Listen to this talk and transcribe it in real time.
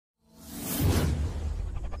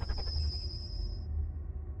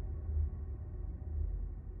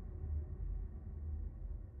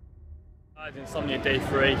Insomnia day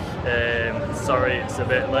 3. Sorry it's a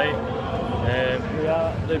bit late. We are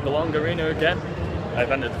at the Belong Arena again. I've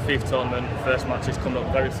entered the FIFA tournament. First match is coming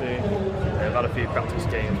up very soon. I've had a few practice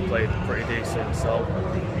games, played pretty decent, so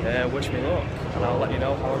wish me luck and I'll let you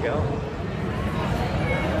know how I get on.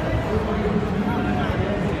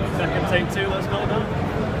 Second take 2, let's go now.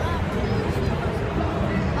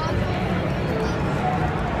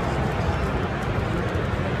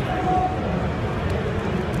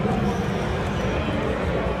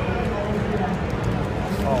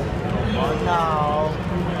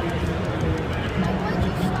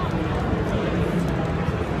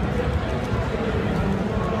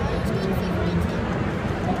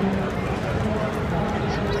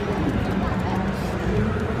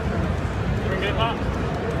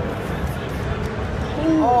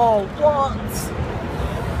 Oh, what?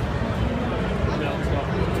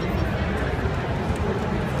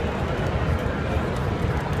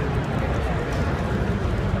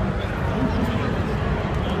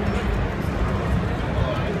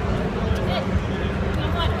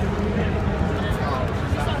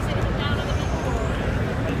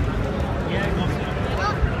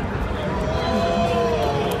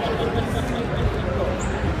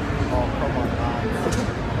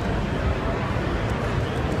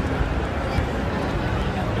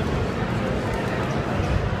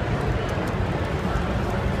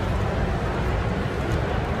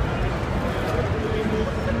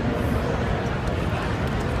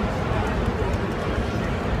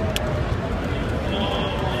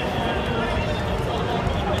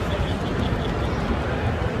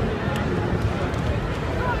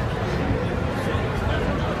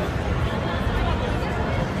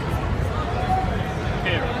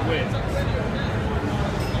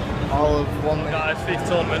 Guys, FIFA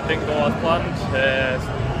tournament didn't go as planned.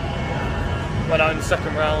 Went out in the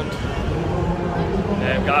second round.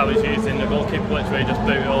 Guy was using the goalkeeper blitz where he just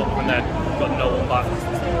booted up and then got no one back.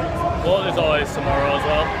 But there's always tomorrow as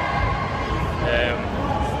well.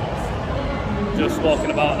 Just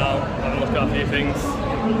walking about now, having a look at a few things.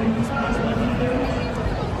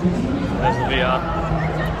 There's the VR.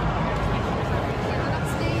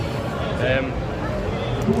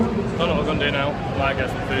 Don't know what we're going to do now. Might get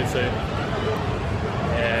some food soon.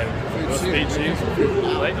 We'll speak to you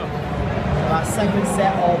later. Our second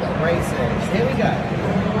set of races. Here we go.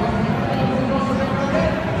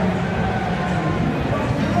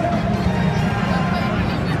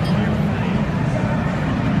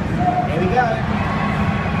 Here we go.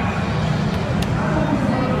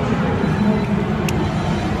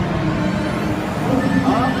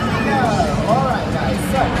 Off we go. Alright guys,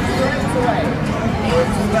 so straight away. Your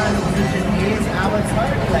two-round position is our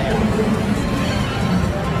time player.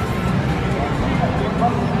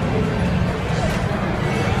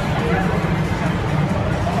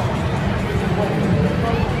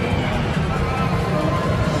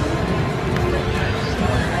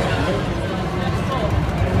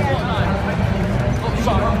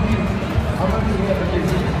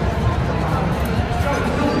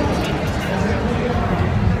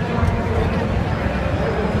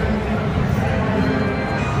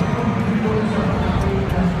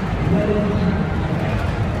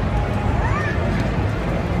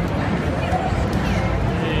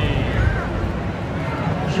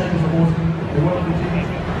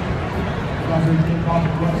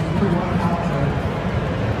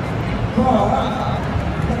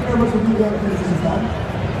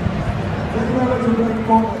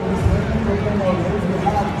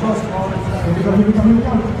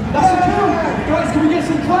 Guys, can we get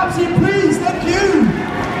some claps here, please? Thank you!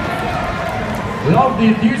 Love the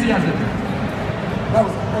enthusiasm. That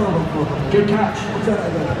was horrible. Good catch.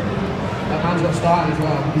 That man's got started as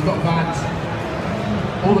well. He's got Vans.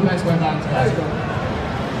 All the best wear Vans, guys.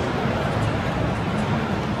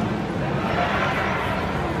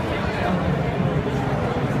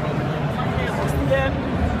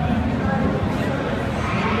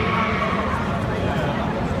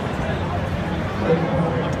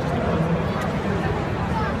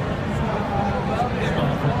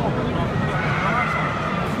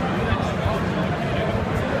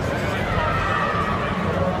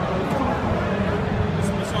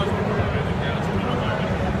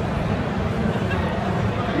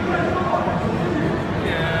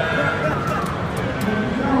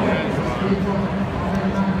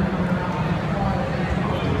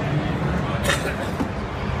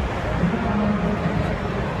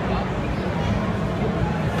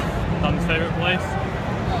 Dan's favourite place?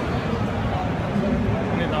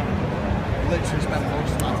 Literally spent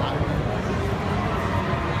most of my time.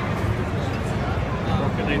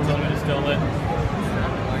 Rocket League tournament is still lit.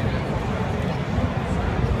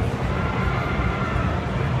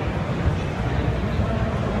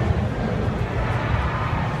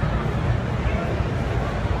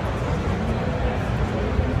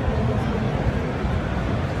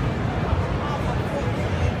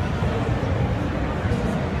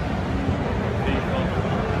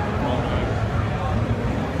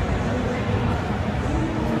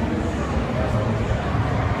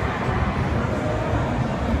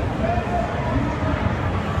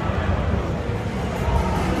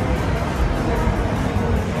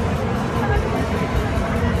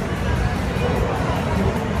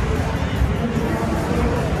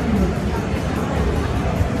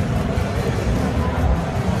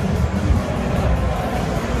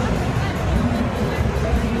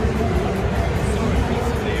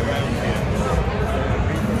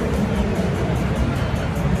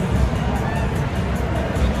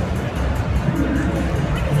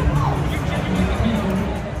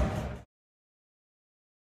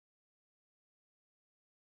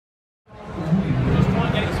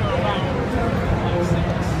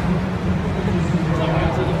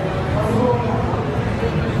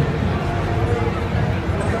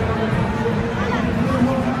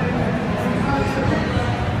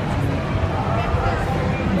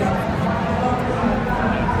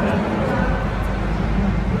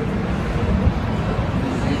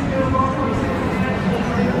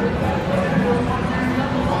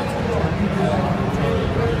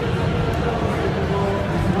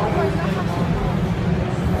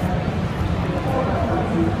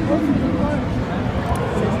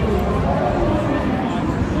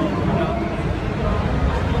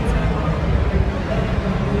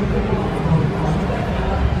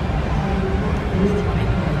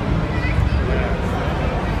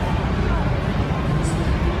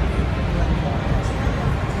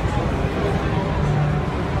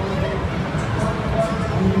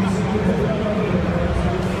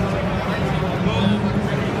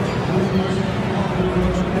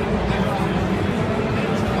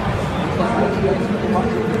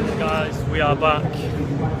 Guys, we are back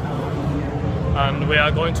and we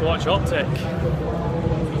are going to watch Optic. And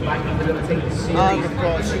of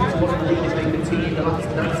course,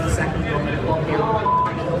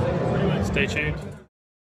 Stay tuned.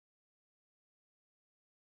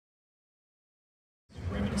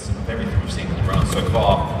 Reminiscent of everything we've seen in the round so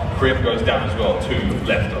far. Krim goes down as well, 2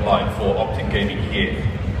 left alive for Optic Gaming here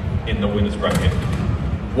in the winners bracket.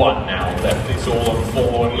 1 now left, it's all on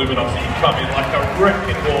 4 and Luminosity come in like a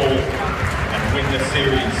wrecking ball and win the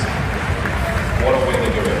series. What a way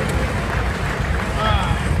to do it.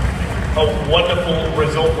 A wonderful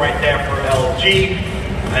result right there for LG,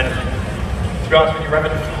 and to be honest with you,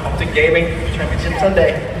 Revan, Optic Gaming, Championship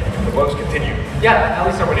Sunday, the woes continue. Yeah, at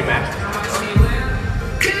least they're winning matches.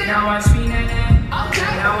 Now I see that.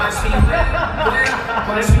 Now I see that.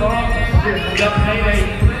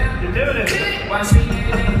 You're doing it. Watch me.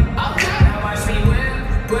 Now I see where.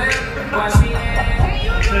 Watch me.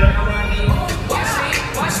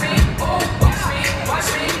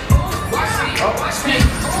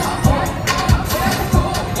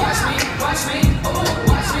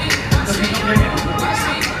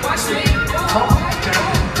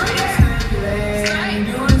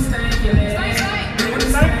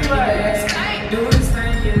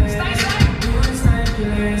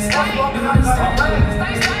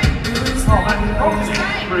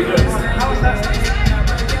 Pretty good. How is that?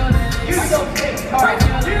 You don't think, Carl.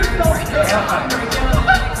 You don't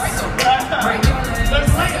think.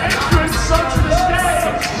 There's late entrance such a stage.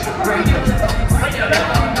 Bring it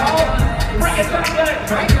down, Carl. Bring it back there.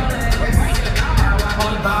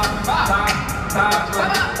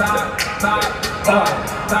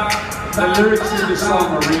 The lyrics in the song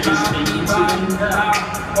are really speaking to me.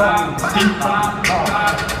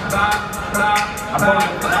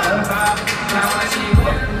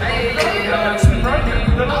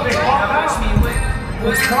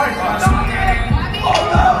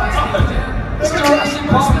 It's going to actually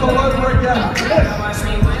pop all over again.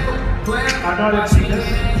 I know it's this.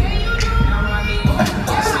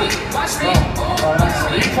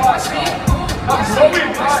 I'm so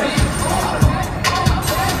impressed.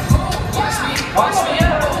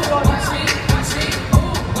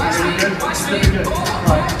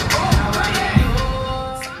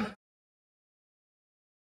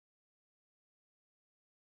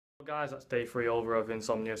 Guys, that's day 3 over of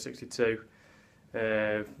Insomnia 62.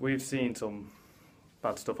 We've seen some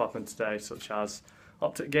bad stuff happen today, such as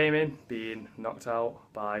Optic Gaming being knocked out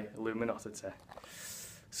by Luminosity.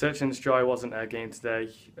 Search and Destroy wasn't their game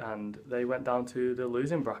today, and they went down to the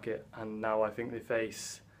losing bracket, and now I think they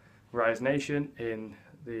face Rise Nation in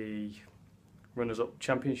the runners-up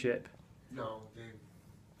championship. No, they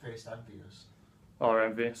faced Envious. Or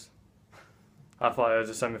Envious. I thought it was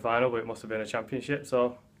a semi-final, but it must have been a championship,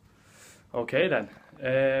 so okay then.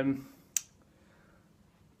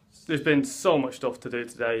 There's been so much stuff to do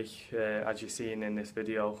today, as you've seen in this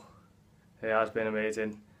video. It has been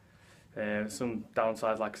amazing. Some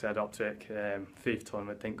downsides, like I said, Optic, FIFA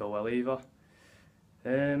tournament didn't go well either.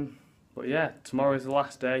 But yeah, tomorrow is the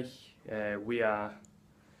last day. We are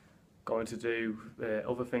going to do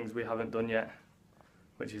other things we haven't done yet,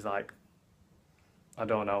 which is like, I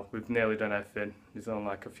don't know, we've nearly done everything. There's only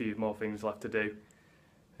like a few more things left to do.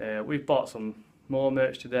 We've bought some more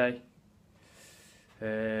merch today.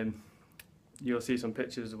 You'll see some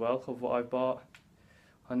pictures as well of what I've bought.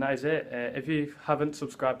 And that is it. If you haven't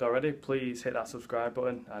subscribed already, please hit that subscribe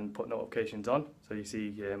button and put notifications on so you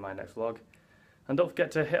see my next vlog. And don't forget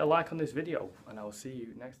to hit a like on this video, and I will see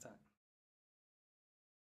you next time.